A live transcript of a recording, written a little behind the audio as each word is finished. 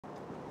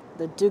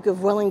The Duke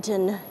of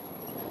Wellington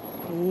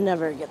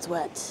never gets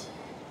wet.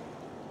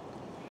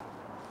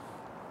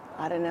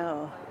 I don't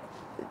know,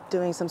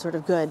 doing some sort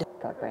of good.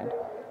 Dog brand.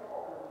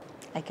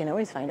 I can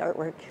always find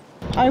artwork.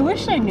 I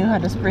wish I knew how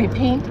to spray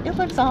paint. It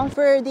looks awesome.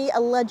 For the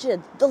alleged,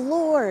 the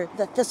lore,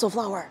 the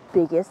thistleflower.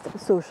 Biggest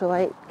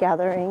socialite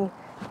gathering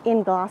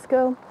in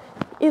Glasgow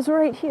is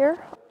right here.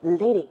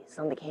 Ladies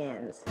on the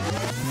cans.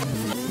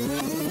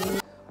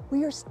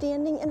 We are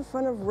standing in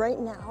front of right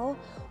now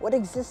what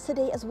exists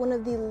today as one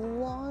of the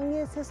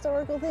longest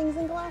historical things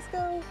in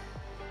Glasgow.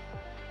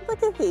 The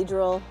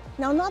cathedral.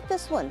 Now, not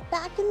this one.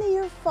 Back in the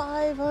year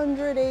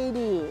 500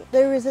 AD,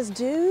 there was this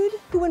dude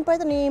who went by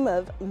the name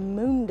of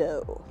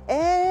Mundo.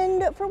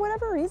 And for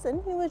whatever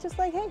reason, he was just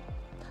like, hey,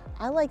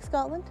 I like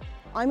Scotland.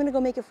 I'm gonna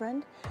go make a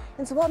friend.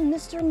 And so what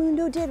Mr.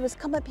 Mundo did was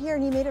come up here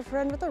and he made a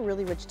friend with a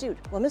really rich dude.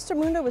 Well, Mr.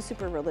 Mundo was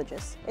super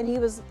religious and he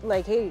was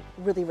like, hey,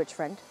 really rich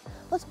friend,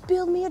 let's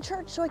build me a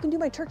church so I can do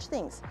my church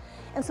things.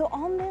 And so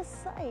on this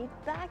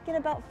site, back in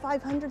about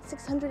 500,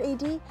 600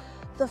 AD,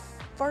 the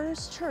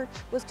first church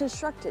was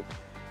constructed.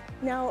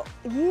 Now,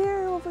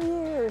 year over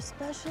year,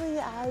 especially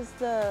as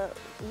the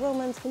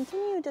Romans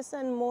continued to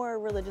send more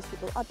religious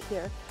people up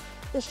here,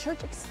 this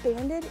church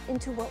expanded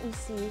into what we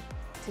see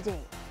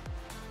today.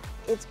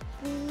 It's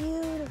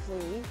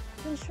beautifully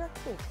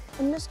constructed.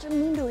 And Mr.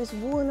 Mundo is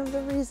one of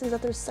the reasons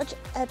that there's such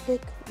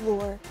epic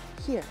lore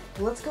here.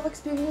 Let's go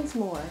experience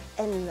more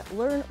and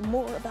learn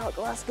more about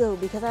Glasgow,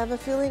 because I have a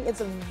feeling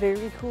it's a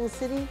very cool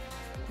city,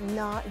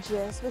 not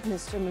just with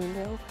Mr.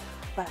 Mundo,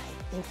 but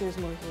I think there's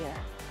more here.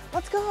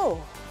 Let's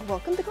go.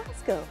 Welcome to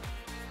Glasgow.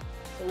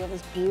 So we have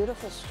this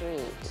beautiful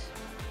street.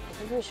 I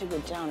think we should go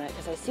down it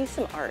because I see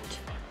some art.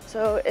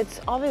 So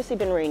it's obviously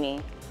been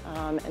rainy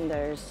and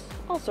there's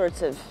all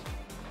sorts of,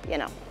 you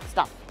know,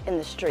 stuff in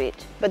the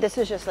street. But this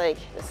is just like,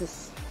 this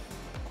is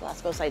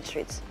Glasgow side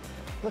streets.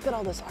 Look at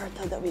all this art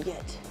though that we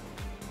get.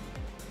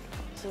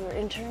 So we're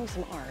entering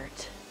some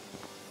art.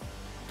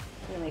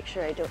 I'm gonna make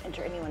sure I don't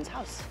enter anyone's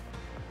house.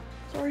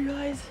 Sorry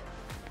guys,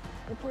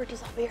 the porch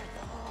is up here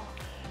though.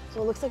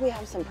 So it looks like we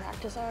have some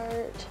practice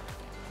art.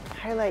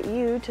 Highlight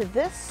you to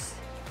this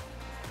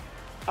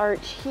art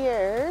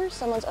here.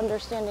 Someone's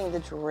understanding the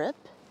drip.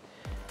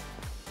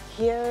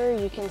 Here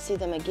you can see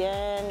them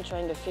again,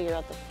 trying to figure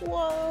out the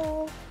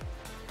flow.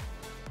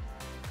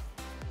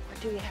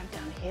 What do we have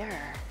down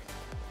here?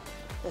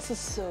 This is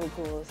so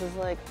cool. This is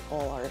like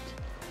all art.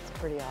 It's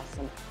pretty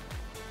awesome.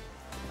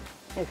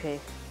 Okay,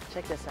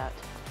 check this out.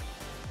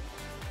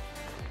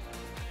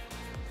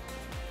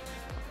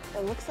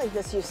 It looks like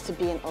this used to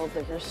be an old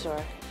liquor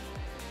store.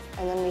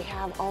 And then we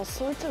have all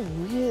sorts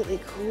of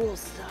really cool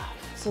stuff.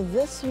 So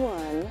this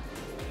one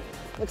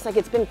looks like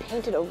it's been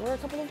painted over a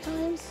couple of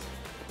times.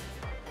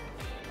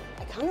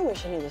 I kind of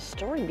wish I knew the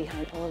story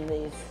behind all of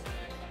these,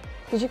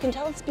 because you can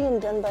tell it's being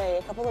done by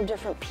a couple of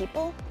different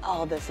people.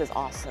 Oh, this is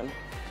awesome.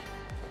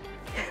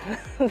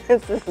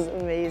 This is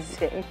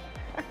amazing.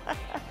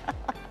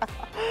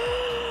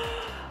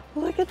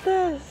 Look at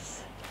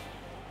this.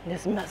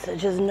 This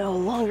message is no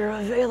longer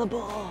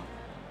available.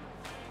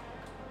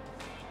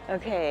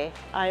 Okay,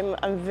 I'm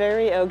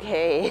very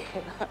okay.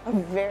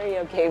 I'm very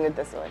okay with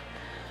this one.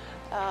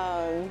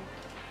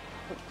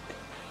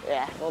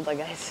 Yeah, well done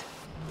guys.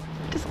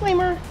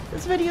 Disclaimer,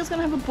 this video is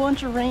gonna have a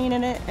bunch of rain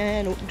in it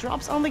and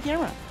drops on the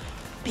camera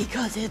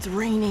because it's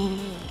raining.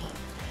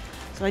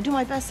 So I do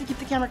my best to keep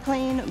the camera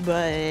clean,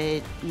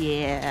 but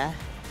yeah.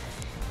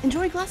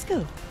 Enjoy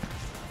Glasgow.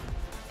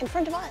 In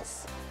front of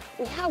us,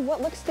 we have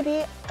what looks to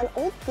be an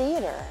old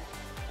theater,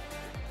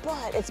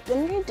 but it's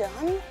been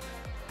redone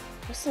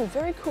with some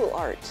very cool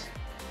art.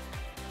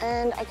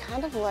 And I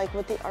kind of like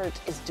what the art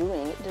is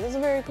doing. This is a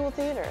very cool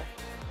theater.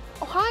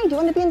 Oh, hi, do you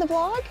want to be in the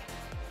vlog?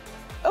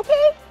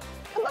 Okay,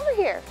 come over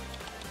here.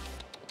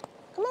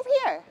 Come over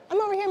here. I'm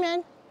over here,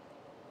 man.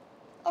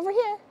 Over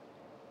here.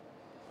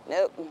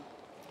 Nope.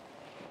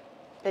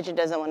 Pigeon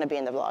doesn't want to be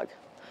in the vlog.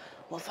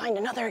 We'll find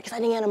another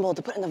exciting animal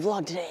to put in the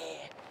vlog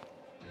today.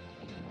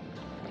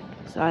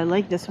 So I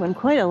like this one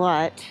quite a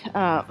lot.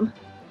 Let's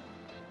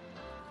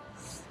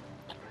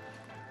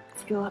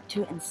go up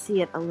to it and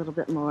see it a little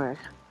bit more.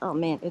 Oh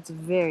man, it's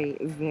very,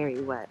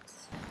 very wet.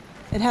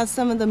 It has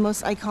some of the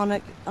most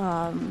iconic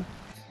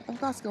of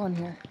Glasgow in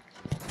here.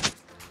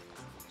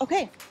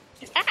 Okay.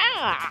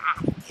 Ah!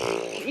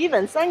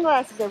 Even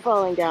sunglasses are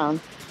falling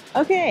down.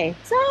 Okay,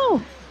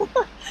 so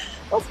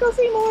let's go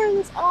see more of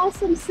this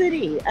awesome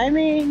city. I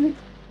mean,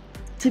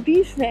 to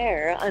be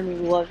fair,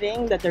 I'm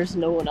loving that there's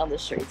no one on the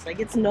streets. Like,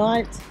 it's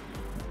not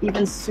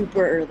even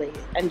super early.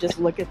 And just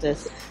look at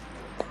this.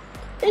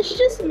 It's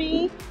just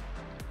me,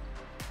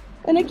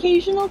 an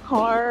occasional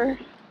car,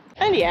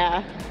 and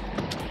yeah,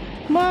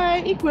 my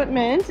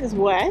equipment is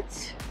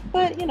wet,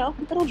 but you know,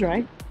 it'll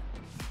dry.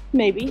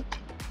 Maybe.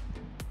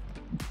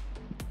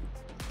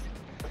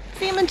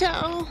 Salmon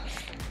towel.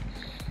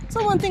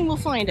 So one thing we'll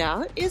find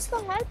out is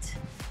that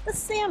the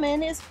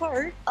salmon is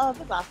part of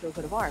the Glasgow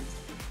coat of arms.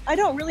 I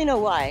don't really know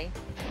why.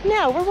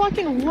 Now we're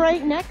walking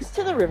right next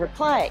to the River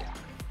Clyde.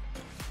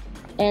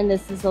 And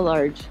this is a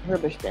large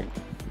rubbish bin.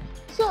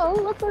 So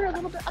let's learn a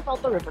little bit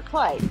about the River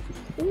Clyde.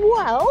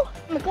 Well,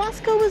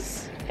 Glasgow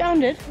was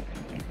founded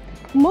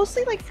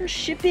mostly like for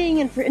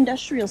shipping and for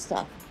industrial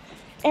stuff.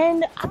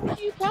 And as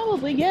you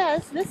probably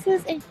guess, this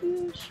is a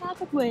huge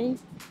traffic way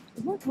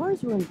where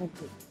cars were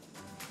invented.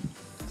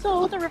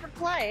 So the River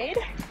Clyde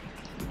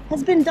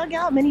has been dug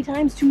out many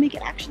times to make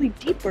it actually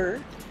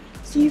deeper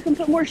so you can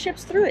put more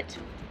ships through it.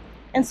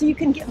 And so you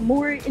can get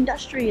more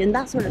industry and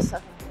that sort of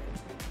stuff.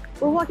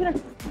 We're walking a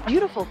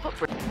beautiful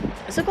footprint.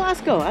 So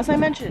Glasgow, as I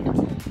mentioned,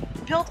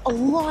 built a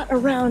lot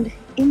around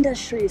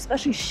industry,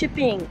 especially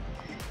shipping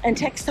and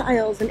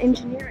textiles and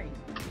engineering.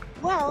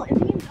 Well, in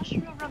the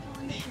Industrial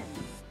Revolution,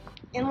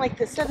 in like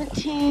the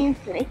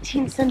 17th and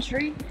 18th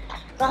century,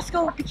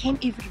 Glasgow became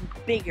even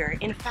bigger.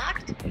 In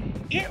fact,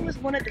 it was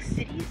one of the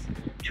cities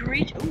to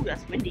reach, ooh,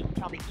 that's windy, you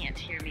probably can't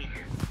hear me.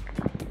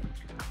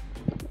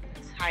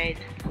 Let's hide.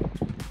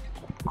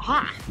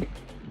 Aha!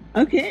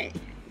 Okay.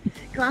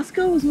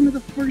 Glasgow was one of the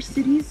first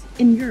cities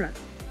in Europe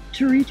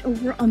to reach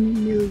over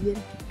 1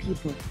 million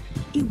people.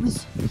 It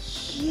was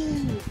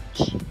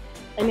huge.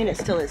 I mean, it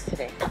still is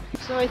today.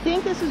 So I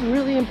think this is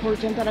really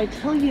important that I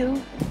tell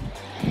you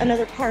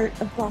another part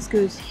of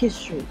Glasgow's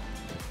history,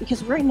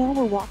 because right now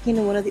we're walking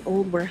in one of the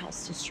old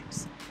warehouse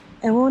districts.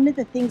 And one of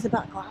the things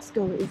about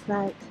Glasgow is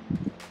that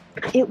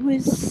it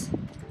was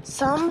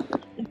some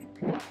of the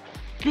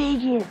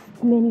biggest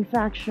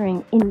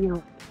manufacturing in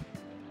Europe.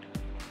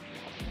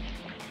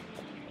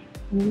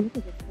 I mean, look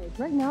at this place.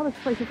 Right now this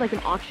place is like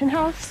an auction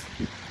house.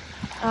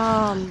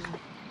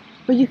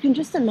 But you can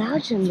just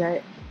imagine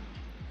that,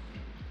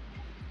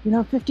 you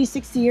know, 50,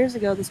 60 years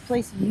ago, this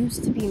place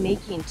used to be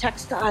making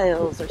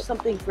textiles or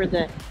something for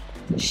the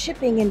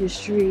shipping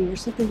industry or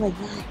something like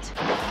that.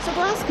 So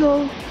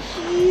Glasgow,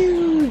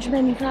 huge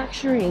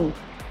manufacturing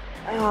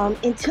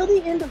until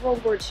the end of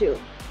World War II.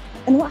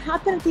 And what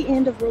happened at the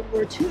end of World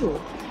War II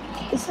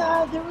is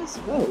there was,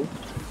 whoa.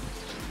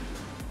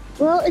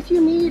 Well, if you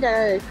need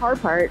a car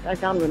part, I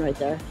found one right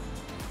there.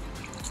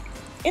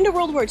 Into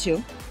World War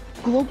II,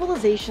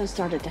 globalization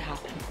started to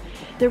happen.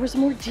 There was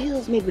more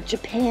deals made with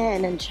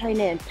Japan and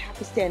China and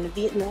Pakistan and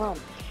Vietnam.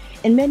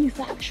 And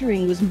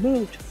manufacturing was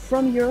moved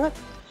from Europe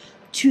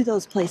to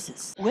those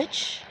places,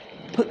 which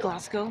put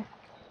Glasgow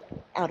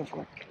out of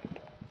work.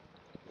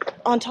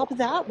 On top of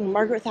that, when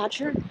Margaret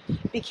Thatcher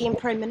became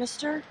Prime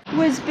Minister,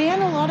 was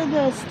ban a lot of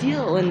the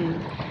steel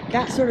and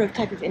that sort of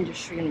type of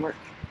industry and work,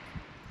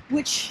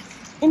 which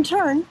in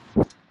turn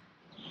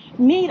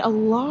made a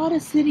lot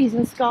of cities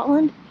in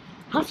Scotland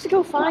have to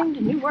go find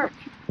new work.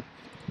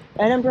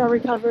 Edinburgh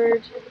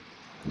recovered,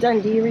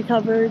 Dundee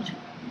recovered.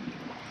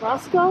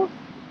 Glasgow?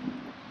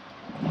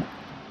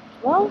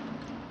 Well,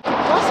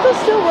 Glasgow's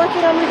still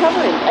working on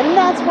recovering, and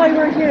that's why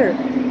we're here,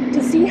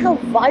 to see how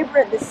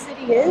vibrant this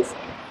city is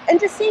and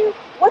to see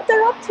what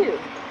they're up to.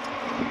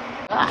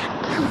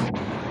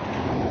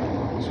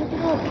 Check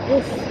out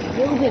this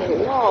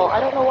building wall. I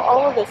don't know what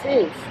all of this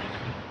is,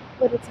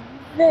 but it's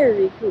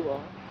very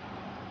cool.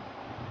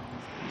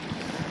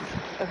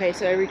 Okay,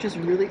 so I reached this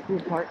really cool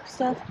park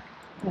stuff.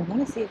 I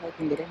want to see if I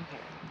can get in here.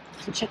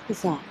 So check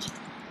this out.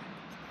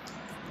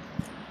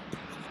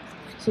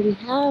 So we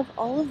have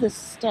all of this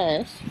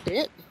stuff.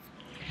 We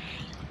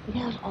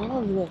have all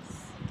of this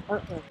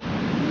artwork.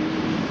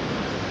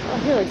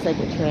 Oh, here looks like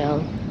a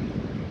trail.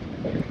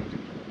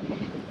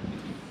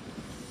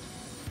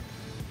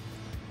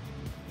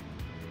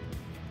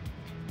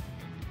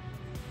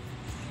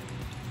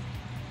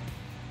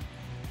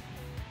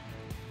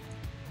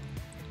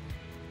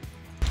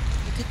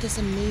 Look at this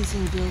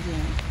amazing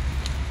building.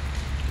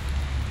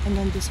 And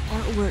then this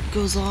artwork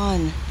goes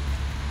on,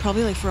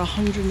 probably like for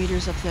 100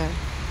 meters up there.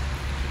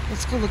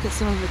 Let's go look at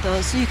some of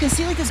those. So you can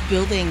see like this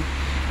building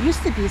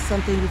used to be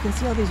something. You can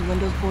see all these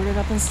windows boarded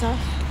up and stuff.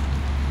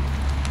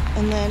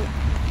 And then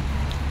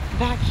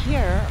back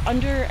here,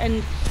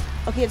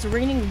 okay, it's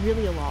raining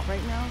really a lot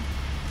right now,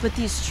 but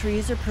these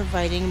trees are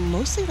providing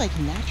mostly like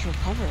natural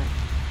cover.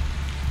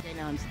 Okay,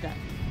 now I'm stuck.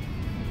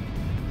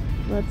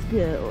 Let's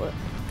go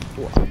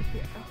walk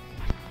here.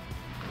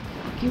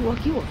 Walkie,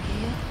 walkie,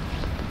 walkie.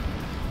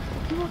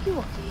 Walkie,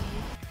 walkie.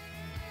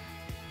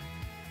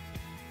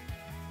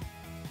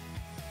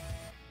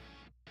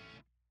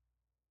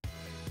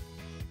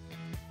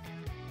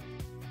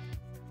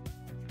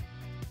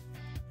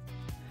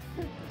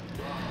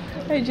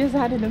 I just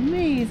had an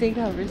amazing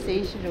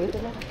conversation with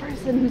another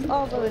person who's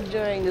also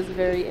enjoying this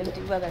very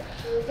empty weather.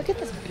 Look at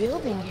this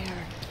building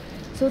here.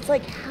 So it's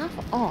like half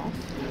off.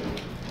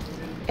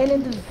 And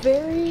in the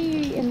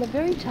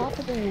very top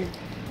of it,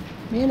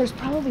 man, there's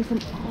probably some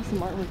awesome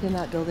artwork in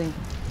that building.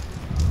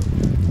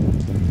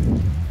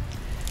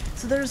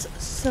 So there's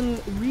some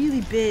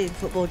really big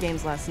football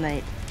games last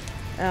night.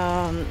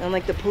 And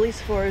like the police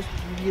force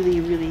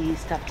really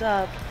stepped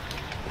up.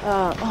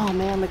 Oh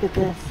man, look at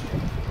this.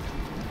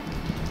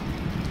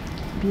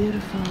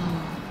 Beautiful.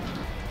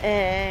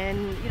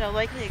 And, you know,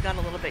 likely it got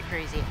a little bit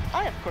crazy.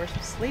 I, of course,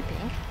 was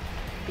sleeping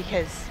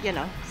because, you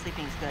know,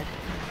 sleeping's good.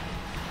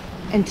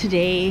 And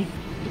today,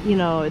 you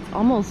know, it's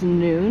almost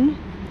noon,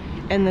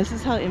 and this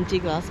is how empty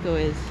Glasgow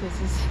is.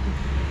 This is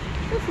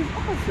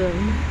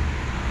awesome.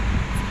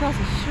 Let's cross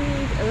the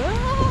street.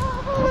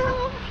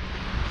 Oh!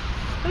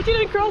 I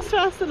didn't cross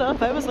fast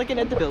enough. I was looking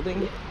at the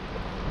building.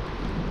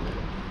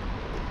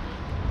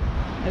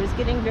 I was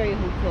getting very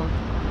hopeful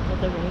that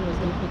the rain was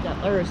going to pick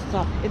up or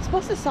stop. It's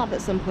supposed to stop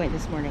at some point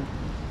this morning,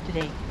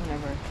 today,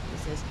 whenever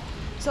this is.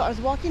 So I was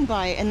walking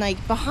by, and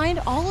like behind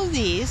all of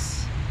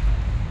these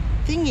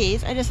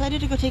thingies, I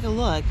decided to go take a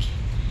look.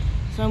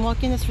 So I'm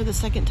walking this for the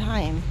second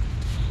time,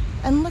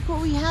 and look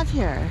what we have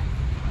here.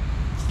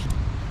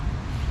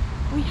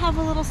 We have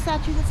a little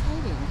statue that's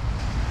hiding.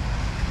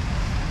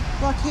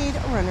 Blockade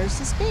runners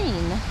to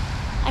Spain.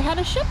 I had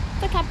a ship,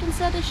 the captain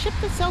said, a ship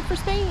that sailed for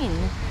Spain.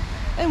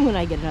 And when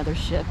I get another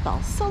ship,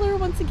 I'll sell her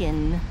once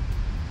again.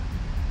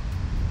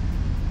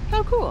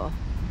 How cool.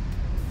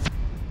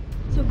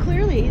 So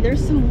clearly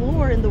there's some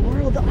lore in the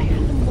world that I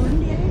haven't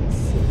learned yet.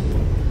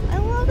 I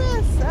love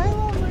this. I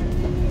love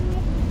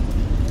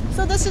learning.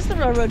 So this is the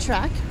railroad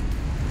track.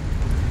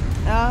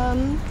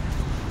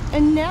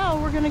 And now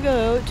we're gonna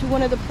go to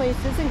one of the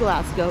places in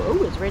Glasgow.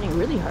 Oh, it's raining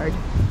really hard.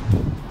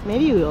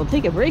 Maybe we'll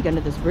take a break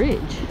under this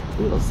bridge.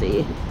 We will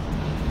see.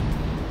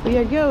 We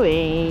are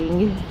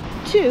going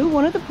to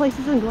one of the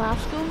places in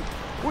Glasgow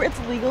where it's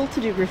legal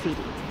to do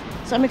graffiti.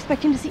 So I'm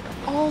expecting to see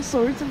all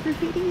sorts of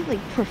graffiti, like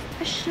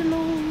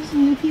professionals,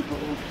 new people,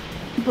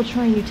 people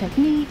trying new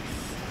techniques.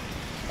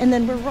 And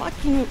then we're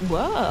rocking,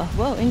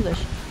 whoa, English.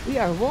 We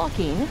are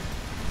walking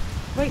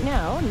right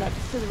now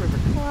next to the River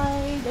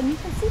Clyde, and you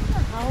can see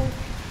how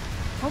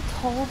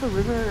tall the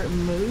river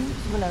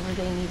moves whenever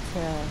they need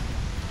to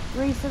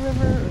raise the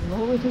river or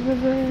lower the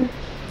river.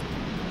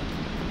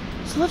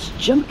 So let's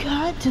jump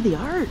cut to the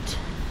art.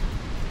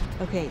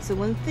 Okay, so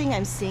one thing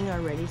I'm seeing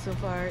already so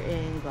far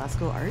in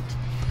Glasgow art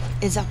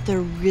is that they're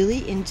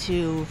really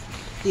into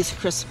these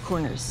crisp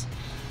corners.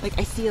 Like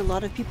I see a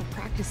lot of people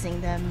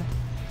practicing them,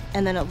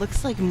 and then it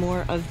looks like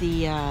more of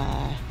the,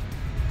 I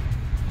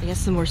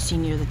guess the more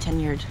senior, the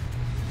tenured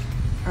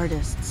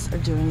artists are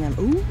doing them.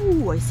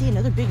 Ooh, I see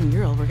another big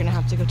mural. We're gonna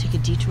have to go take a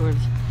detour of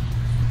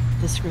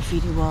this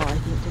graffiti wall, I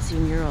think, to see a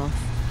mural.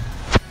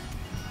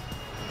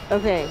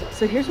 Okay,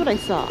 so here's what I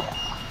saw.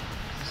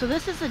 So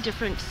this is a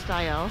different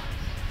style.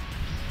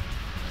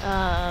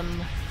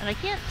 And I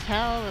can't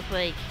tell if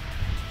like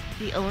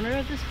the owner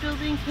of this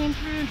building came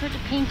through and tried to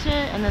paint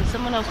it and then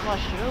someone else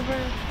washed it over,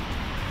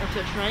 or if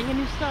they're trying a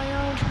new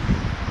style.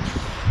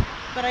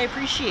 But I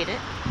appreciate it.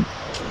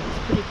 It's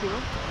pretty cool.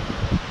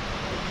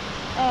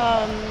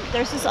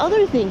 There's this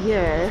other thing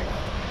here.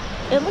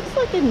 It looks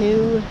like a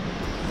new,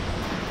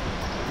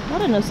 I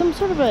don't know, some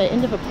sort of an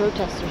end of a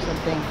protest or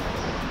something.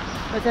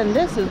 But then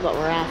this is what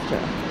we're after.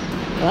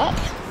 Oh,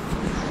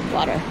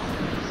 water.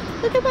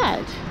 Look at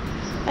that.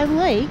 I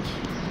like,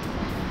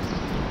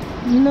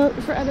 note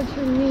for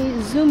editor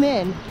me, zoom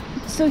in.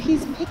 So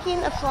he's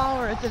picking a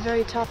flower at the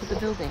very top of the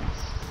building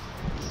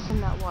in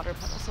that water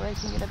puddle so I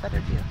can get a better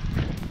view.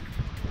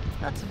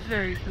 That's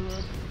very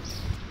cool.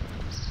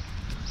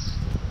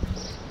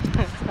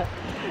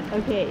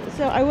 Okay,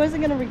 so I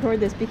wasn't gonna record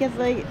this because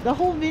like the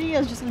whole video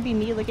is just gonna be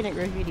me looking at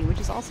graffiti, which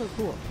is also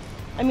cool.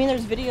 I mean,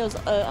 there's videos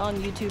on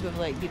YouTube of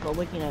like people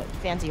looking at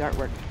fancy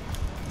artwork.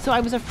 So I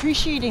was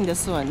appreciating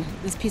this one,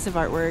 this piece of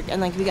artwork,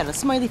 and like we got a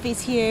smiley face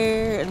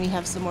here, and we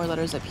have some more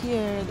letters up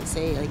here that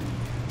say like,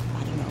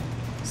 I don't know,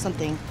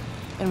 something.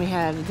 And we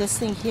have this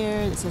thing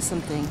here that says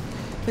something.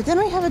 But then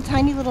we have a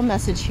tiny little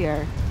message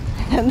here,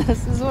 and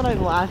this is what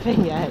I'm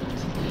laughing at.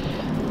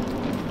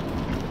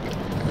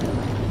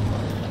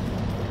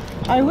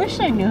 I wish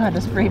I knew how to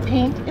spray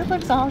paint. It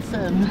looks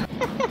awesome.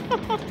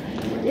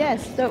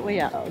 Yes, don't we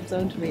all?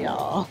 Don't we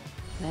all?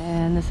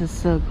 Man, this is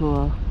so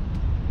cool.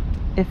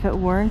 If it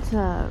weren't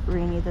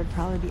rainy, there'd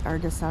probably be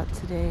artists out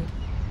today.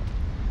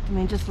 I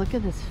mean, just look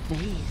at this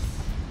face.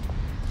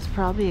 It's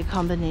probably a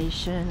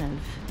combination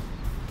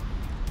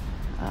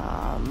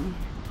of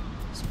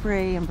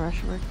spray and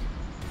brushwork.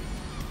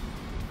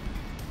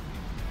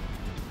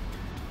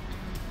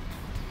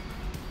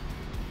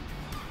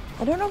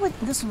 I don't know what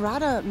this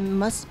Rada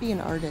must be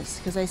an artist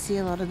because I see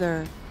a lot of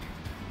their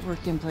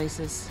work in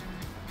places.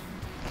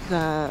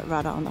 The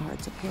Rada on the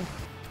hearts up here.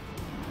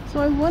 So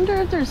I wonder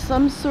if there's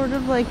some sort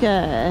of like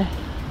a,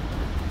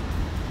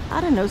 I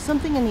don't know,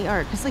 something in the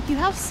art. Because like you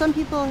have some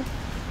people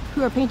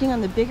who are painting on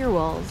the bigger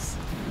walls,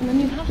 and then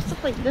you have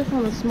stuff like this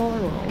on the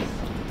smaller walls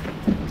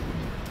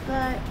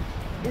that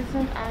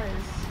isn't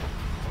as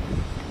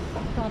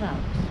thought out.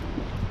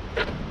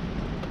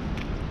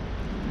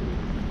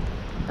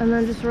 And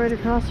then just right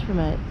across from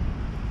it,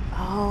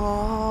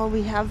 oh,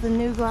 we have the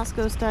new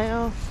Glasgow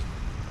style.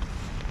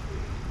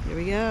 Here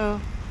we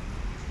go.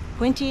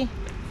 Pointy.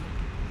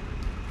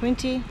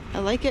 Pointy. I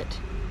like it.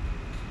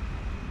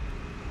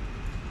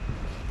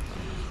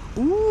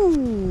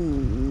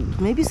 Ooh,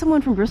 maybe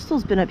someone from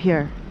Bristol's been up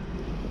here.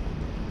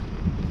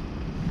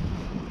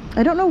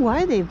 I don't know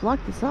why they've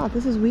blocked this off.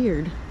 This is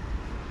weird.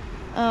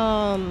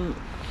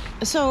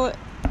 So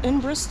in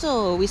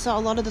Bristol, we saw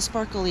a lot of the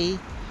sparkly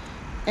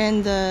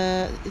and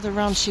the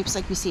round shapes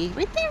like we see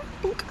right there.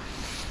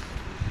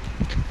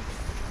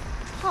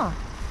 Huh.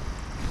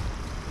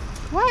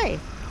 Why?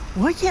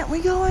 Why can't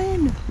we go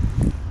in?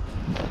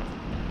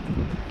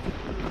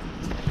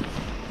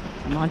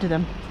 I'm on to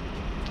them.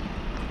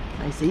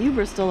 I see you,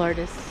 Bristol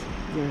artists.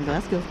 You're in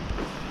Glasgow.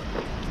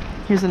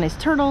 Here's a nice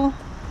turtle.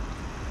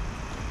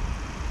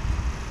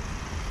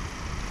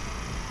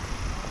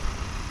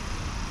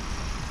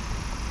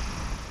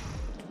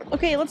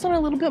 Okay, let's learn a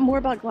little bit more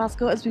about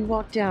Glasgow as we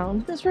walk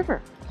down this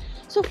river.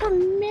 So for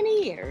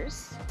many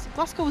years,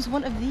 Glasgow was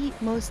one of the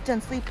most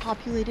densely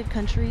populated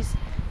countries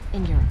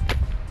in Europe.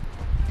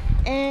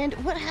 And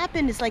what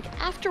happened is, like,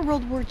 after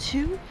World War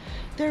II,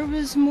 there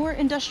was more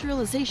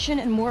industrialization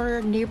and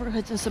more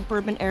neighborhoods and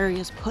suburban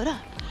areas put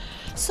up.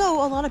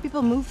 So a lot of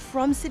people moved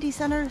from city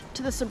center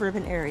to the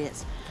suburban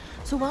areas.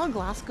 So while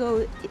Glasgow,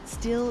 it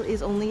still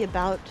is only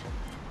about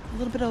a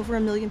little bit over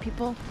 1 million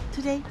people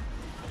today,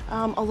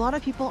 a lot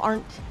of people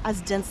aren't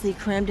as densely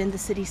crammed in the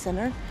city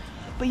center,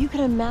 but you can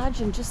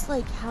imagine just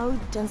like how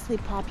densely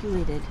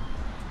populated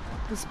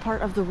this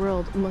part of the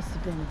world must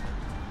have been.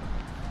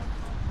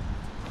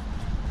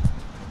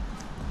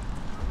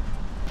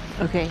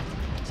 Okay,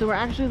 so we're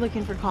actually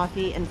looking for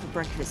coffee and for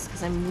breakfast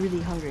because I'm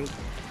really hungry.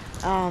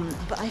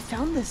 But I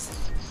found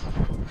this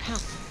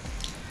path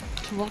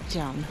to walk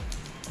down.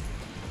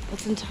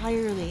 It's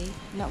entirely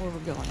not where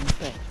we're going,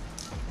 but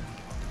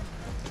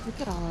look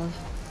at all of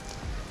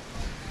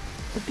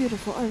the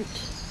beautiful art.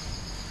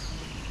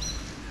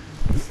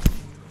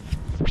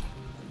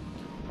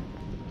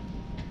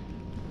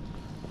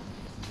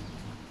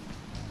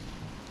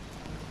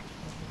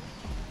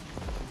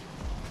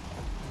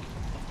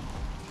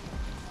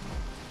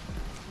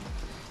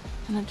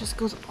 And it just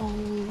goes all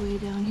the way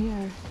down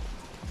here.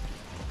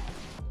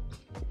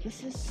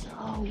 This is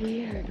so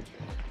weird.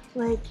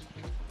 Like,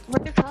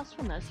 right across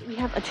from us, we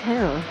have a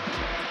chair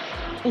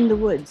in the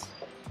woods.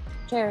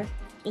 Chair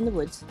in the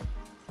woods.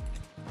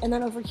 And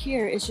then over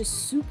here is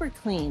just super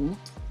clean.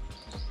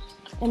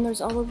 And there's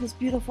all of this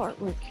beautiful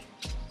artwork.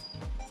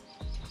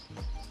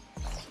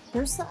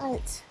 There's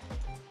that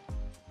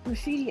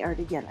graffiti art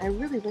again. I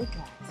really like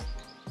that.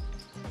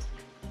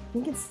 I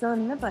think it's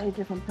done by a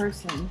different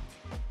person.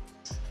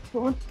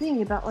 But one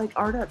thing about like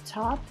art up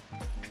top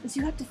is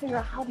you have to figure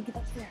out how to get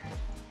up there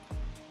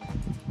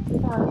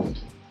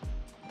without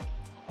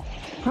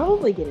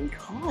probably getting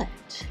caught.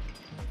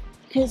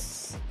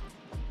 Because,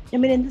 I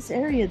mean, in this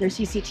area there's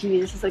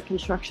CCTV. This is a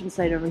construction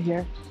site over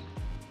here.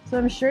 So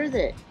I'm sure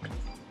that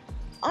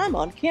I'm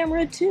on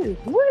camera too.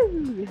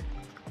 Woo!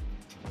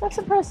 That's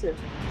impressive.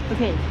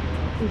 Okay,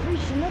 we've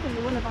reached another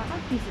one of our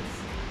art pieces.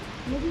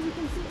 Maybe we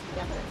can see it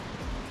together.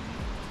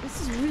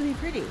 This is really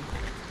pretty.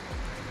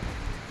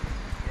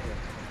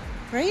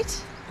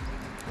 Right?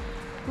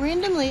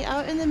 Randomly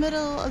out in the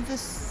middle of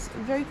this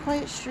very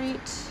quiet street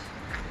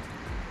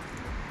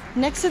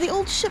next to the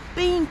old ship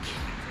bank,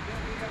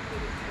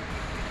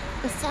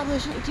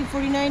 established in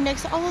 1849,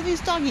 next to all of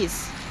these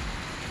doggies.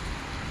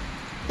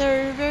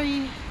 They're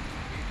very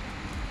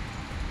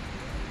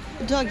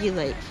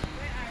doggy-like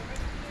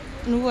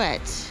and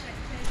wet,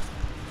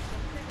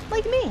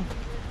 like me.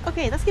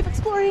 Okay, let's keep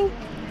exploring.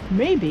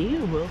 Maybe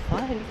we'll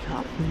find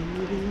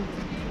coffee.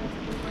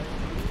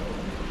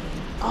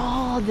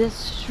 Oh, this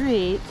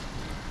street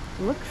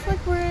looks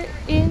like we're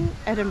in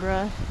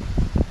Edinburgh,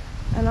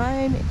 and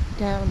I'm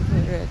down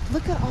here.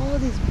 Look at all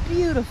of these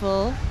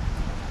beautiful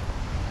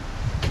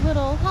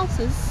little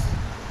houses.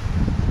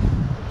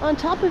 On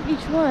top of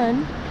each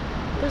one,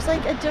 there's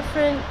like a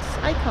different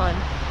icon.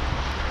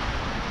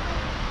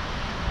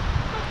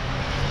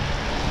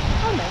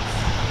 Oh,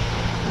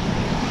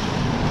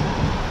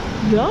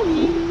 nice.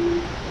 Yummy!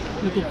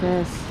 Look at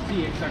this.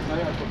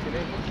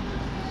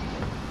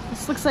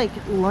 This looks like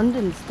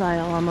London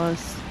style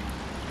almost.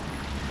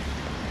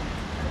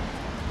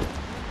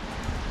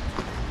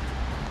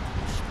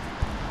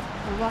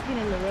 We're walking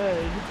in the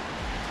road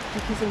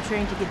because I'm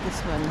trying to get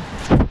this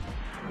one.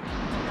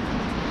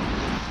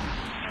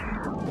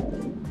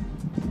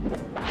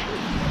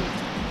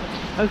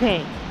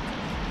 Okay,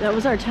 that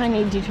was our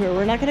tiny detour.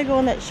 We're not going to go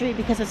on that street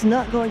because it's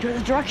not going to the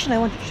direction I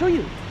want to show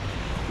you.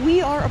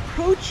 We are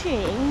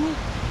approaching,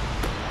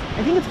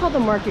 I think it's called the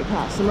Market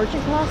Cross, the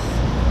Merchant Cross,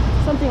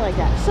 something like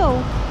that. So,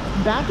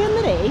 back in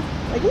the day,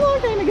 like a long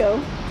time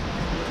ago,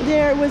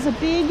 there was a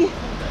big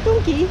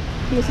donkey.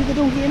 You'll see the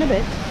donkey in a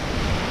bit.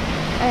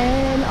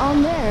 And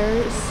on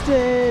there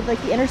stood like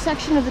the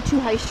intersection of the two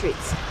high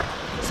streets.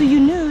 So you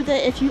knew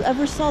that if you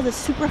ever saw this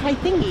super high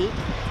thingy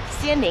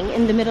standing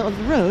in the middle of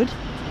the road,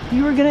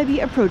 you were going to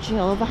be approaching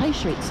all of the high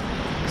streets.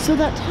 So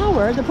that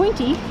tower, the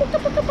pointy,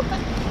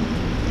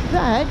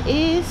 that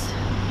is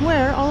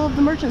where all of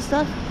the merchant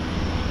stuff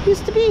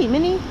used to be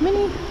many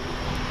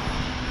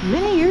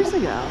years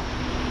ago.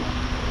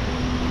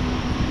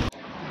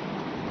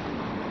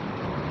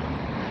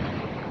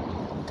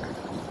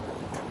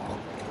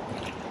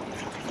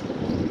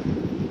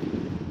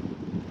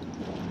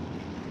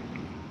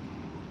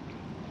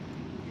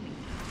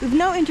 We've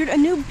now entered a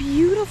new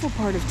beautiful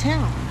part of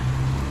town.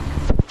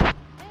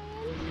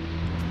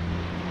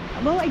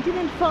 And, well, I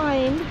didn't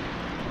find,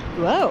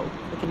 whoa,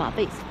 look at my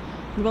face.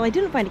 Well, I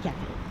didn't find a cafe.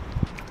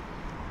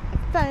 I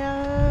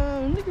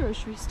found the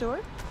grocery store.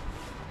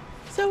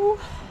 So,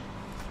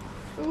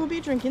 we will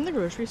be drinking the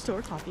grocery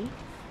store coffee.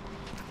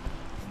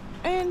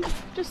 and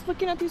just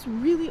looking at these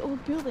really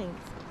old buildings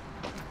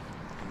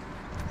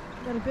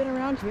that have been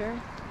around here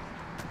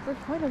for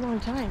quite a long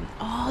time.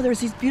 Oh, there's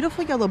these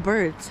beautiful yellow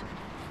birds.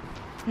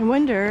 I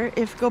wonder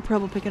if GoPro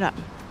will pick it up.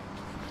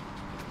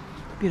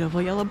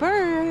 Beautiful yellow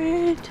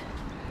bird.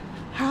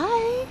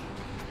 Hi.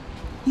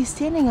 He's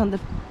standing on the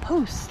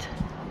post.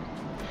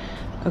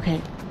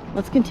 Okay,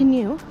 let's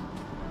continue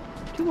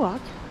to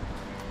walk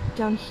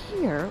down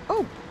here.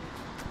 Oh,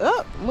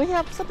 we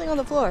have something on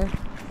the floor.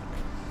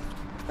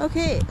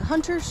 Okay,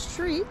 Hunter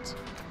Street,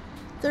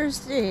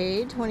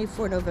 Thursday,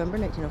 24 November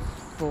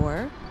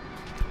 1904.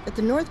 At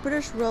the North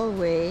British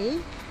Railway,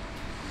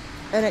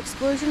 an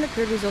explosion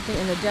occurred resulting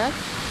in the death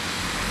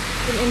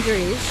and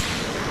injuries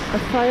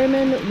of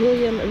fireman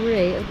William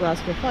Ray of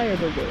Glasgow Fire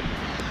Brigade.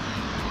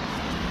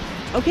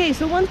 Okay,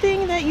 so one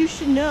thing that you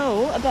should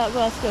know about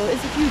Glasgow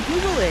is if you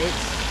Google it,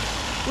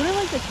 one of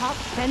like the top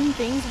 10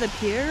 things that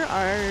appear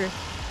are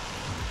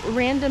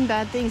random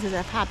bad things that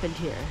have happened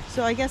here.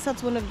 So I guess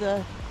that's one of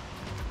the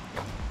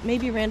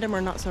maybe random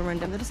or not so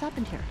random that has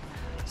happened here.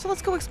 So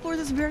let's go explore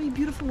this very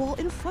beautiful wall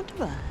in front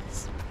of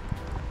us.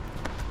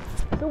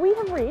 So we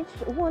have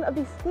reached one of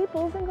the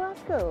staples in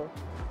Glasgow,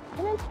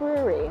 Tennent's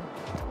Brewery.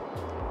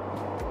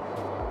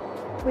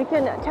 We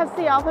can test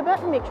the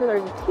alphabet and make sure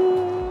there's a T.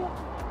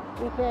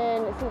 We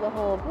can see the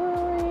whole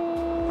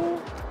brewery.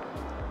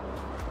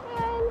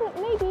 And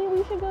maybe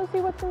we should go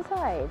see what's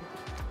inside.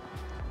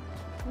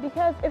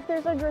 Because if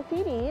there's a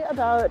graffiti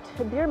about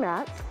beer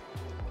mats,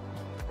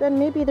 then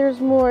maybe there's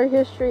more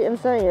history and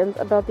science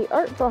about the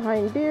art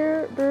behind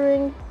beer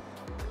brewing.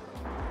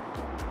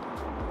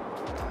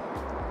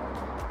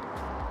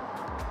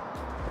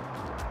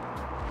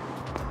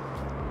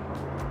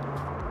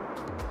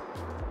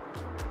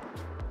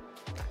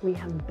 We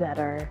have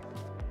better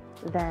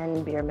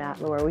than beer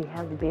mat lore. We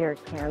have beer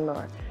can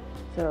lore.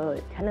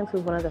 So Tennent's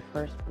was one of the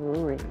first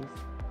breweries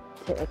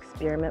to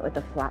experiment with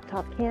a flat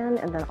top can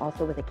and then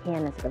also with a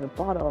can instead of a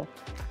bottle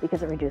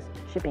because it reduced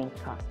shipping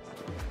costs.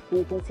 So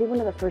you can see one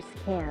of the first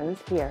cans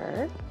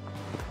here.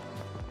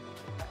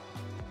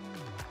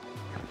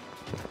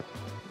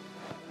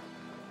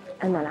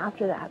 And then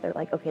after that, they're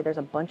like, okay, there's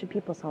a bunch of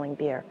people selling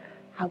beer.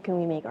 How can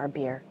we make our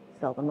beer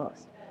sell the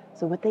most?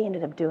 So what they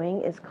ended up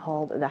doing is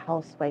called the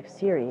Housewife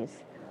series,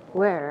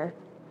 where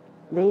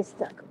they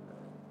stuck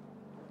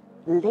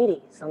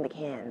ladies on the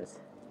cans.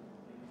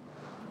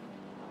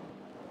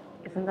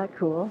 Isn't that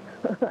cool?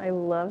 I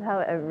love how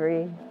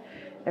every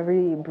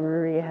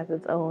brewery has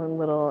its own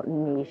little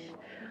niche.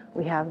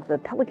 We have the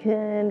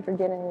Pelican for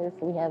Guinness.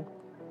 We have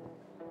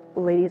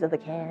ladies of the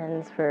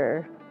cans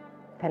for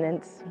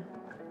Tennent's.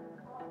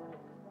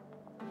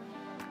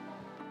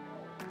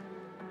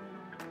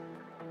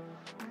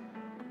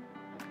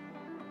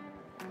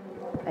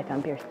 I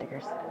found beer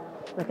stickers.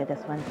 Look at this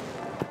one.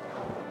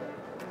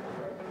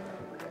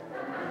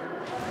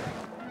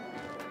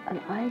 An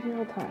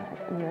ideal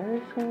tonic,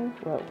 nourishing,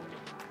 whoa.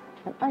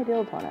 An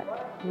ideal tonic,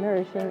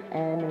 nourishing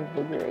and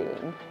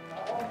invigorating.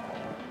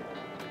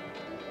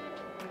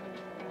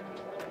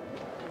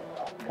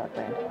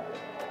 Scotland.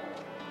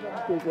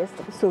 Biggest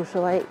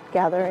socialite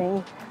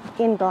gathering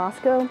in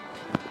Glasgow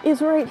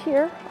is right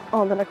here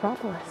on the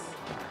necropolis.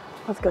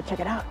 Let's go check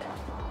it out.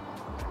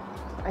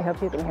 I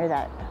hope you can hear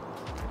that.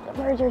 The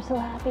birds are so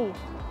happy.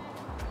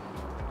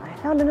 I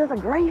found another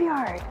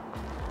graveyard.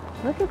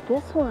 Look at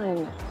this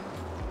one.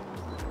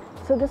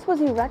 So this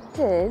was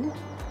erected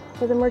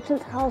for the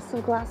Merchant's House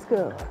of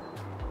Glasgow.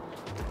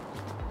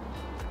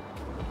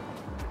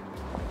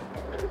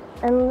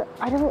 And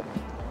I don't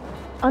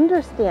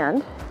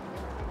understand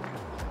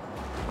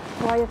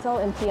why it's all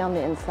empty on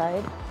the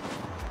inside,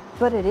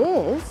 but it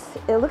is.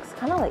 It looks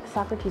kind of like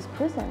Socrates'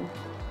 prison.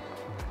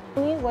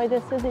 Why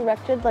this is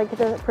erected like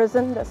the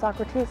prison that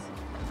Socrates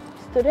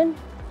stood in?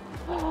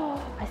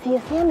 Oh, I see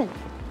a salmon.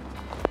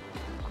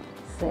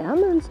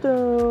 Salmon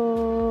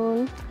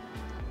stone.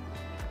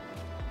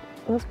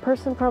 This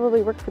person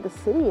probably worked for the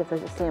city if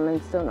there's a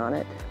salmon stone on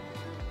it.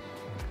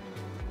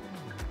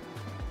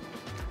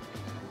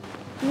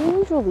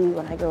 Usually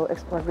when I go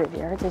explore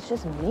graveyards, it's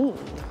just me,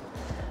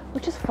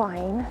 which is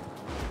fine.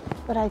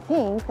 But I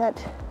think that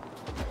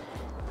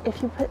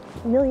if you put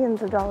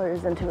millions of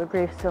dollars into a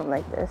gravestone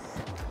like this,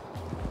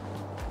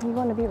 you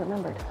want to be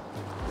remembered.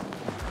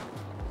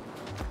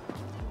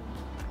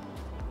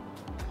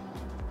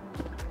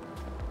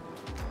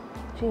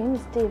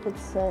 James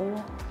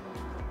Davidson,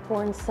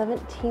 born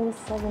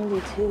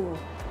 1772.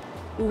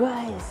 You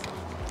guys,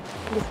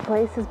 this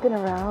place has been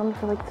around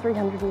for like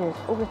 300 years,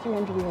 over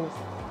 300 years.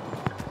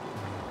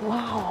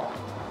 Wow.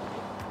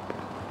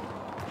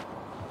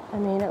 I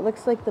mean, it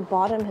looks like the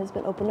bottom has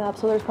been opened up,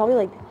 so there's probably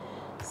like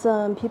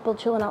some people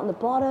chilling out in the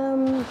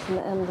bottom, some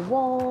and the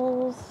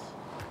walls.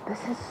 This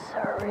is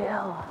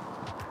surreal.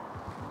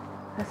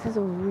 This is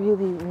a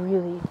really,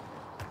 really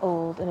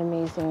old and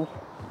amazing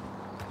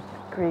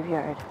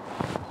graveyard.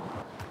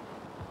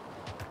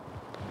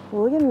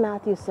 William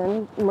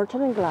Mathewson,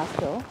 merchant in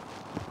Glasgow,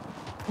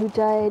 who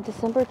died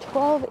December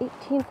 12,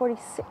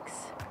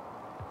 1846.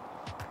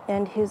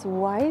 And his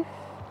wife,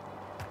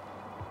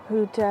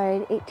 who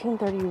died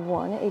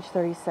 1831 at age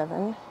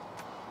 37,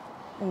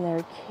 and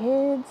their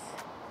kids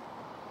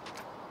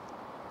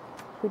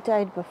who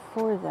died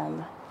before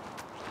them.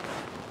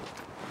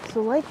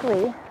 So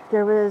likely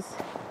there was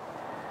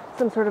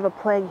some sort of a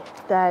plague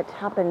that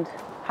happened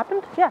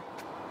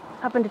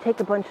to take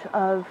a bunch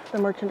of the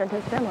merchant and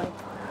his family.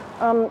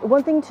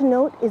 One thing to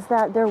note is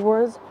that there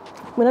was,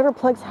 whenever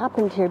plagues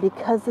happened here,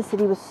 because the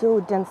city was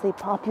so densely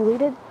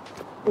populated,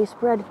 they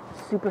spread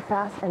super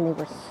fast and they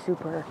were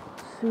super,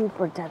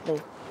 super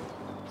deadly.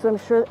 So I'm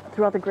sure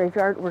throughout the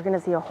graveyard, we're gonna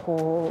see a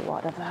whole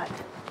lot of that.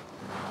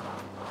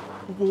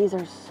 These are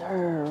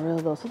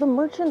surreal. So the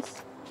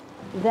merchants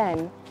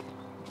then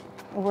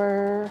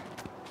were,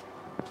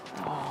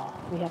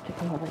 we have to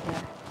come over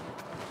here.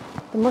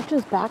 The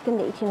merchants back in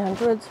the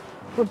 1800s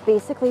were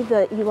basically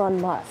the Elon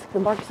Musk, the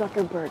Mark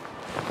Zuckerberg,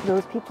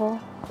 those people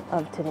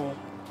of today.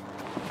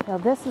 Now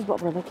this is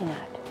what we're looking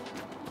at.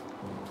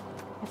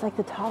 It's like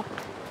the top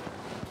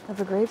of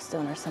a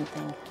gravestone or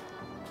something.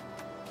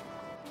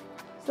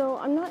 So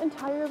I'm not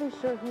entirely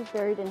sure who's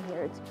buried in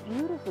here. It's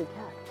beautifully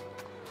kept,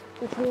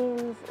 which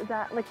means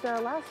that, like the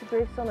last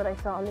gravestone that I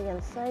saw on the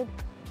inside,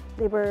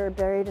 they were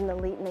buried in the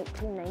late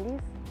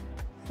 1990s.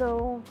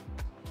 So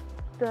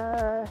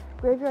the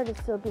graveyard is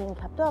still being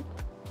kept up,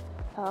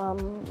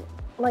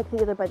 likely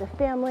either by the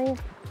family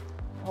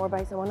or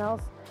by someone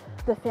else.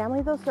 The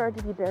family, though, started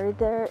to be buried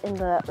there in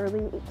the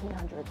early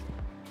 1800s.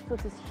 So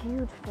it's this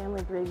huge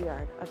family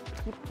graveyard of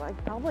people,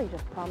 like probably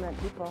just prominent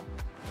people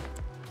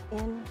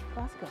in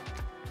Glasgow.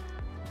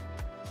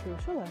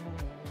 Like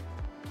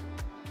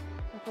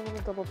a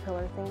little double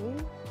pillar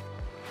thingy.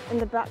 In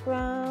the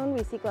background,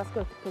 we see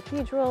Glasgow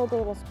Cathedral, the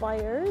little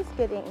spires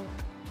getting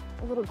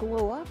a little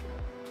glow up.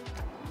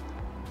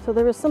 So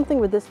there was something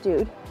with this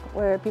dude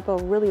where people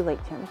really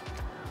liked him.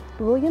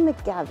 William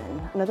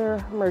McGavin,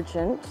 another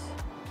merchant,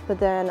 but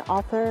then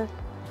author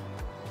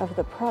of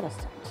The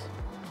Protestant.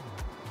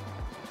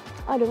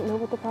 I don't know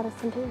what The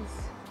Protestant is.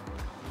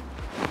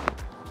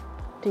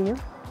 Do you?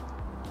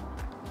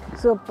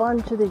 So a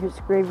bunch of these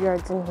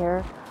graveyards in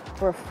here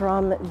were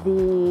from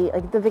the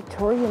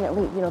Victorian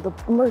elite, you know, the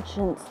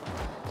merchants,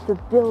 the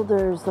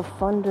builders, the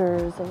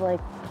funders of like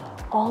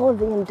all of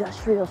the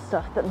industrial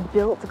stuff that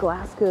built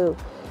Glasgow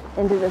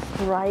into this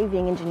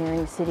thriving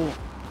engineering city.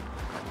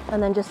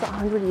 And then just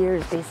 100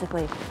 years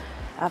basically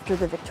after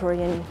the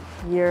Victorian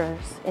years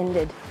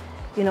ended,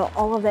 you know,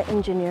 all of that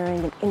engineering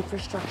and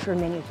infrastructure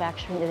and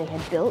manufacturing that they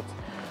had built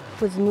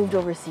was moved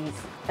overseas,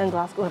 and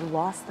Glasgow had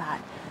lost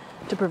that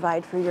to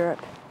provide for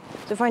Europe.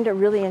 So I find it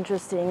really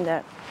interesting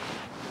that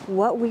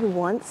what we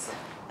once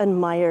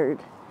admired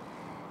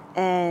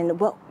and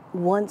what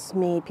once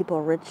made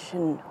people rich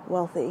and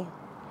wealthy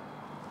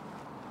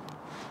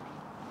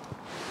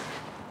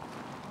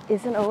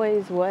isn't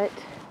always what,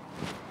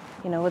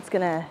 you know, what's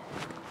gonna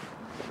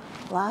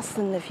last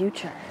in the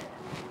future.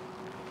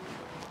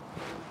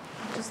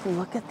 Just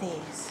look at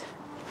these.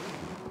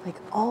 Like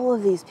all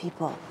of these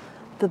people,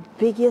 the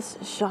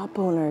biggest shop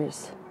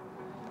owners,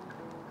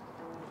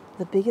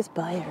 the biggest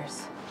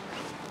buyers,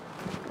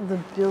 the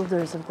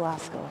builders of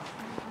Glasgow.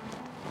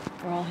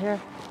 We're all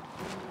here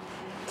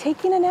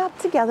taking a nap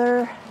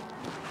together.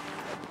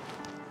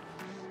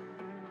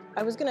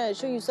 I was gonna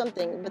show you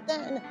something, but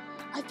then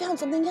I found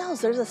something else.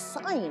 There's a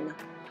sign.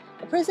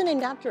 A prison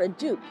named after a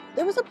duke.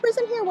 There was a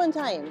prison here one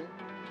time.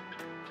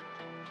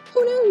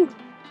 Who knew?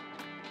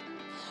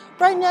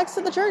 Right next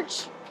to the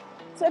church.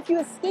 So if you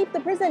escape the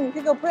prison, you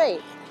can go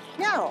pray.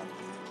 Now,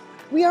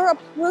 we are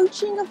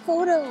approaching a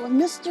photo of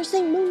Mr.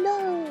 St.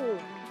 Mundo.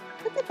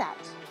 Look at that.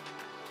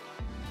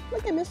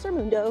 Look at Mr.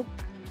 Mundo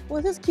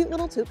with his cute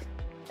little toque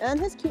and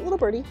his cute little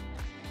birdie.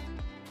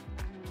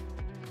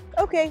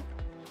 Okay,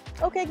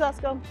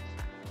 Glasgow.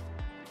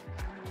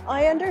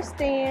 I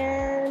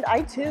understand.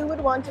 I too would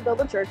want to build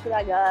a church for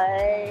that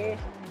guy.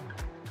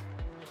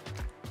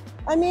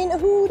 I mean,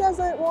 who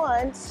doesn't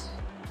want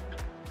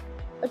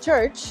a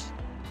church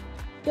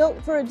built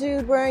for a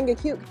dude wearing a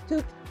cute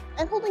toque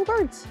and holding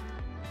birds?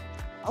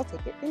 I'll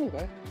take it any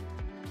day.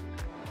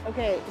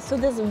 Okay, so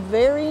this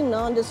very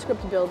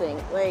nondescript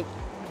building, like,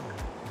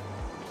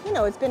 you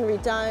know, it's been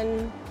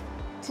redone.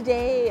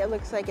 Today it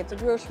looks like it's a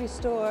grocery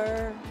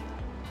store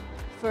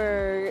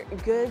for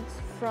goods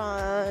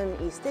from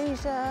East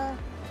Asia.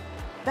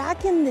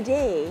 Back in the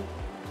day,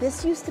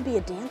 this used to be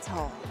a dance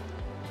hall.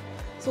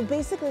 So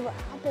basically what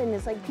happened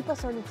is like people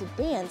started to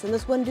dance, and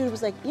this one dude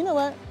was like, you know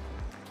what?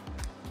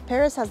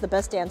 Paris has the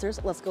best dancers,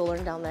 let's go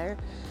learn down there.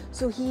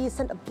 So he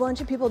sent a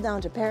bunch of people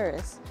down to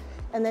Paris.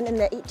 And then in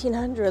the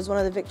 1800s, one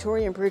of the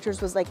Victorian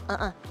preachers was like,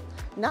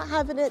 not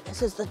having it,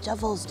 this is the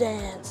devil's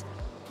dance.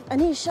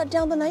 And he shut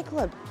down the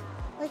nightclub.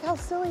 Like, how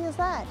silly is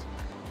that?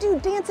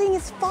 Dude, dancing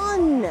is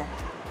fun,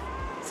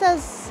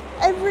 says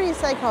every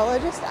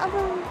psychologist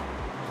ever.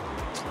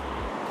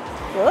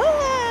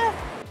 Ah!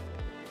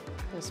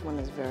 This one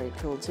is very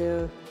cool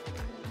too.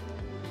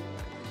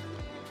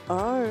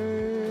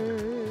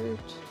 Art.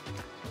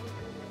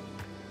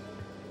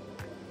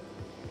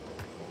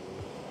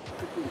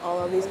 All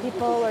of these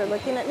people are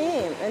looking at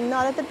me and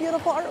not at the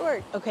beautiful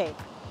artwork. Okay,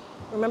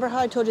 Remember how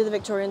I told you the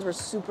Victorians were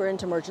super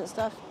into merchant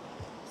stuff?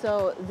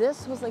 So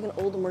this was like an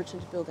old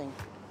merchant building.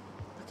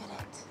 Look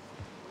at it.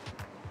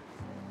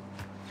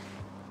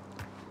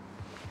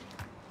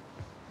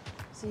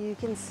 So you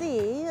can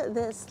see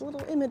this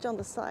little image on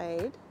the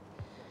side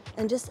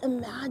and just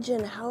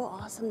imagine how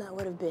awesome that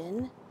would have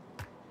been.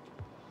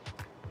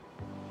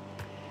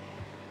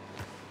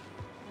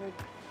 We're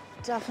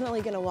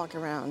definitely gonna walk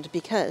around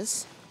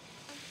because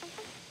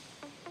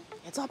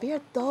it's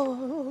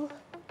abierto.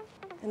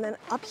 And then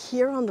up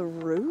here on the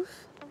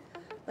roof,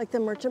 like the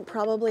merchant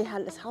probably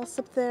had his house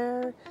up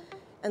there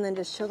and then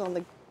just chilled on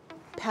the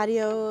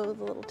patio,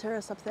 the little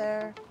terrace up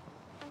there.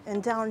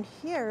 And down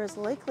here is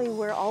likely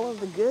where all of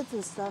the goods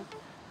and stuff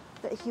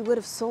that he would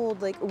have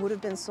sold, like would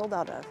have been sold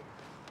out of.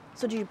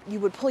 So you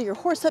would pull your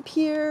horse up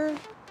here,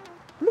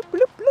 bloop,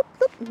 bloop, bloop,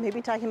 bloop,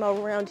 maybe tie him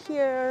around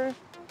here.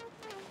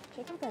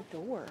 Check out that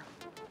door.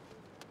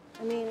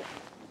 I mean,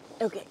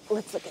 okay,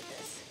 let's look at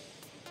this.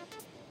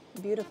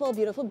 Beautiful,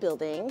 beautiful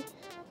building.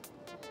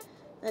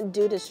 That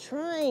dude is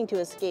trying to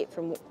escape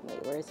from,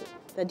 wait, where is it?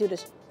 That dude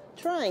is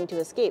trying to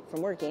escape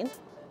from working.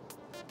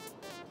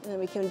 And then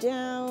we come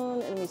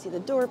down and we see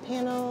the door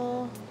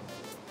panel.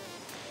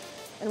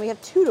 And we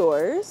have two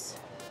doors.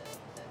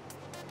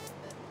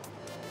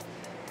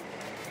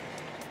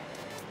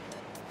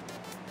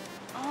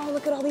 Oh,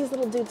 look at all these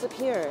little dudes up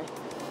here.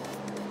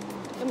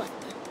 Come on,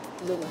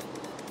 zoom in.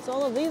 So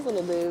all of these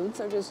little dudes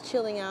are just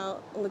chilling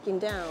out, looking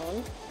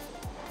down.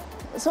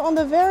 So on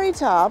the very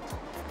top,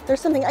 there's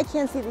something I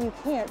can't see that you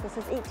can't. This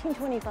says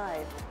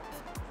 1825.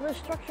 So this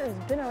structure has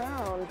been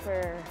around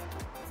for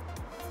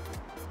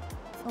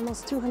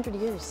almost 200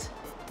 years.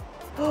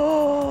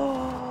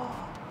 Oh,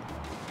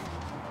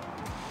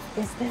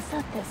 is this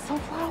a thistle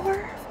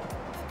flower?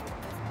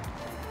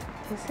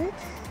 Is it?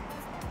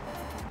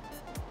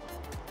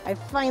 I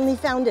finally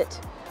found it.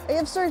 I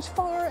have searched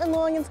far and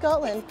long in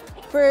Scotland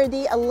for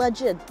the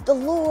alleged, the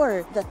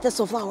lore, the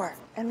thistle flower.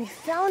 And we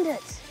found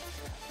it.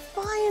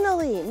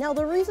 Finally! Now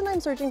the reason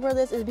I'm searching for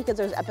this is because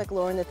there's epic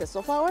lore in the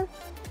thistle flower,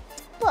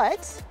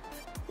 but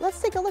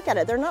let's take a look at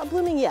it. They're not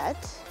blooming yet,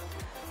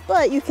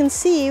 but you can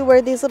see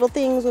where these little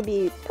things will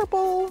be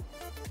purple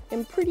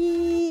and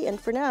pretty,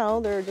 and for now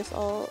they're just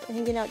all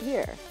hanging out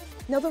here.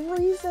 Now the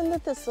reason the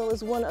thistle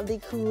is one of the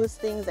coolest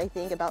things I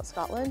think about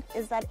Scotland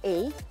is that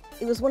A,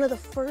 it was one of the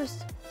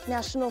first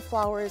national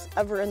flowers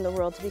ever in the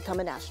world to become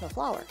a national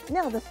flower.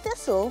 Now the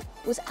thistle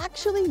was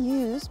actually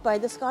used by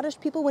the Scottish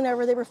people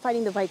whenever they were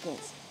fighting the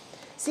Vikings.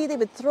 See, they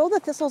would throw the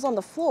thistles on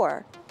the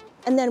floor,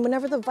 and then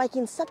whenever the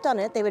Vikings stepped on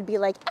it, they would be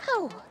like,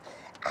 ow,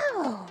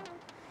 ow.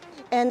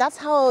 And that's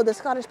how the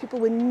Scottish people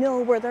would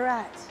know where they're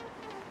at.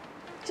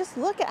 Just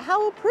look at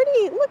how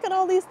pretty, look at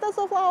all these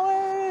thistle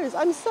flowers.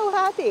 I'm so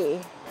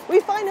happy. We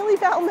finally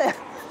found them.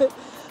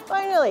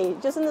 Finally,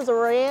 just in this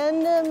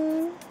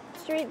random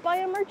street by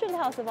a merchant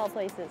house of all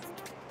places.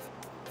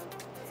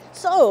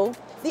 So,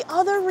 the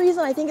other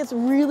reason I think it's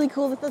really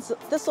cool that this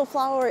thistle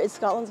flower is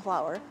Scotland's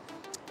flower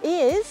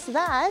is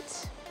that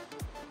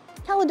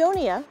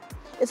Caledonia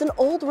is an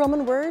old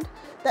Roman word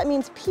that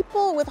means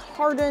people with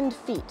hardened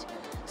feet.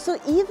 So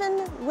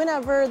even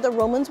whenever the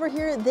Romans were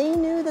here, they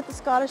knew that the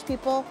Scottish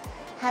people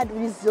had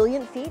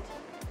resilient feet,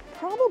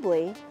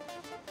 probably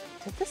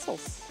to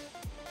thistles.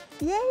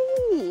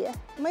 Yay!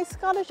 My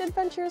Scottish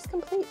adventure is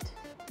complete.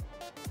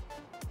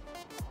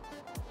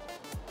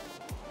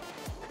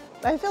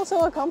 I feel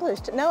so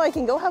accomplished. Now I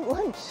can go have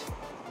lunch.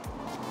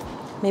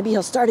 Maybe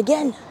he'll start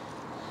again.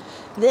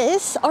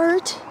 This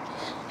art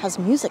has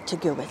music to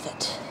go with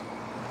it.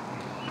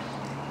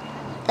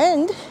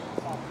 And,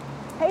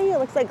 hey, it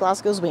looks like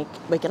Glasgow's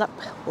waking up.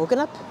 Woken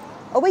up?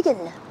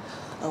 Awaken!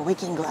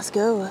 Awaken,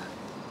 Glasgow.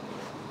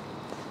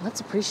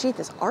 Let's appreciate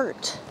this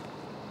art.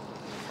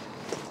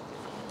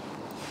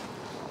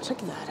 Check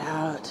that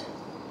out.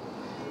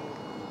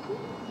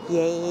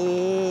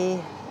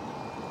 Yay!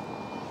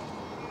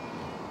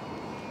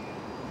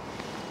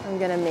 I'm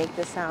gonna make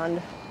the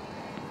sound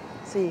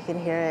so you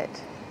can hear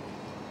it.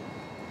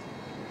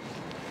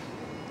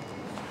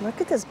 Look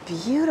at this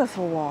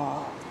beautiful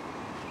wall.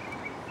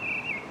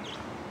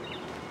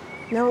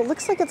 Now it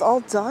looks like it's all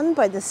done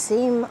by the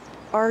same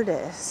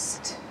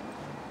artist.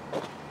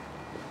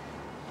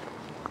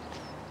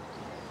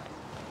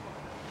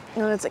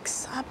 And it's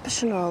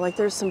exceptional. Like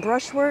there's some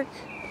brushwork,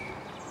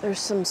 there's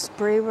some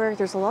spray work,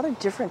 there's a lot of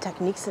different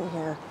techniques in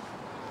here.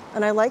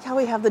 And I like how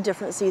we have the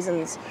different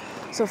seasons.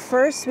 So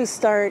first we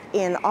start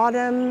in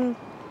autumn,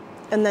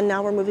 and then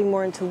now we're moving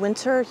more into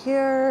winter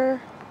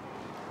here.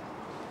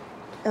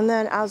 And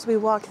then as we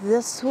walk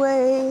this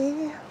way,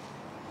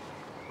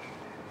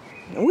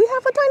 we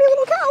have a tiny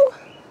little cow.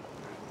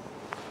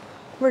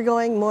 We're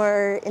going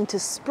more into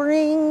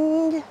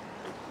spring,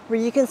 where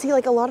you can see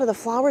like a lot of the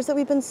flowers that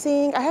we've been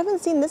seeing. I haven't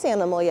seen this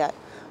animal yet.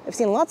 I've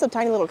seen lots of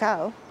tiny little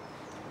cow.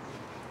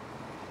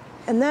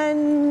 And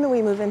then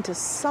we move into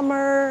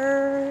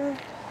summer.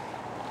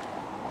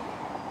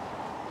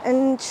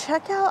 And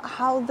check out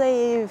how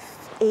they've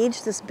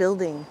aged this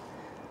building.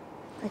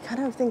 I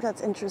kind of think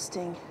that's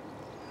interesting.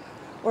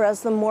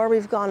 Whereas the more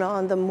we've gone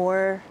on, the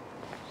more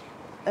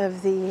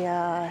of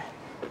the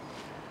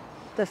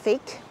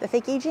fake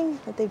aging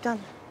that they've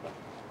done.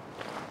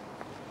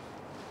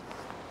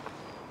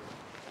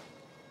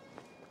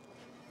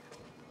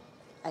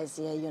 I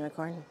see a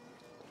unicorn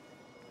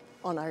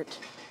on art.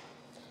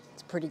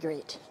 It's pretty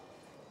great.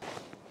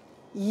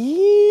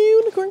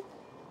 Unicorn.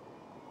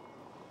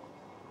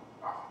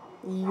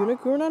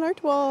 Unicorn on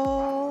art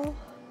wall.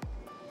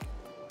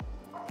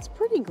 It's a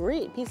pretty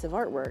great piece of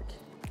artwork.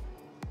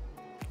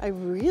 I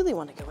really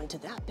want to go into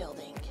that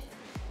building.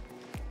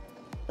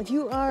 If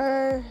you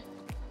are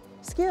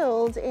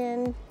skilled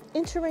in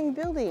entering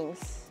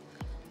buildings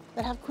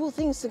that have cool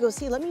things to go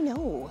see, let me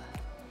know.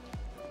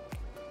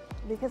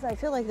 Because I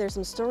feel like there's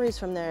some stories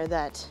from there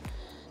that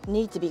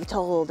need to be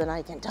told, and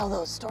I can tell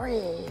those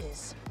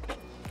stories.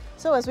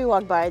 So as we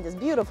walk by this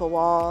beautiful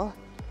wall,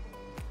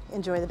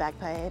 enjoy the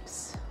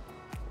bagpipes.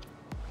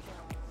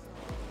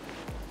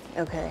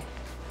 Okay,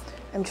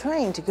 I'm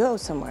trying to go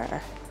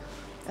somewhere,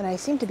 and I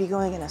seem to be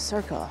going in a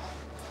circle.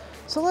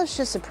 So let's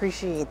just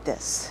appreciate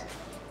this.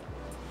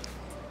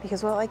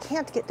 Because while I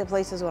can't get to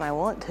places when I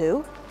want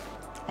to,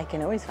 I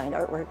can always find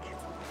artwork.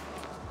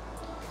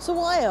 So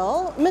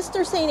while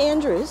Mr. St.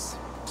 Andrews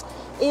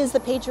is the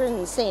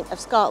patron saint of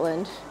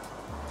Scotland,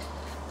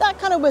 that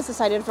kind of was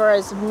decided for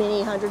us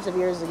many hundreds of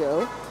years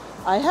ago,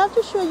 I have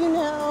to show you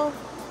now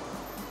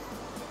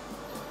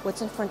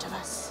what's in front of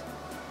us.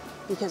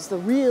 Because the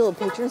real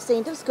patron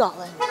saint of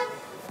Scotland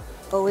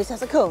always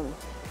has a cone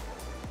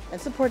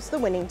and supports the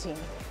winning team.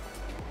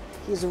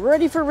 He's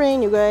ready for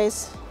rain, you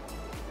guys.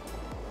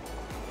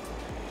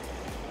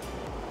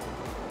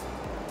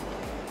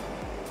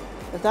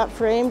 If that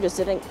frame just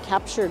didn't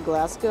capture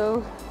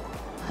Glasgow,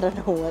 I don't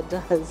know what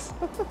does.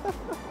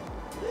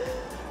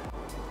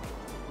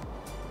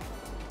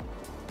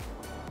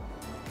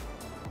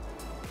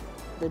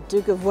 The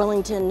Duke of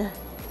Wellington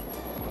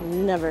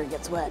never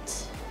gets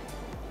wet.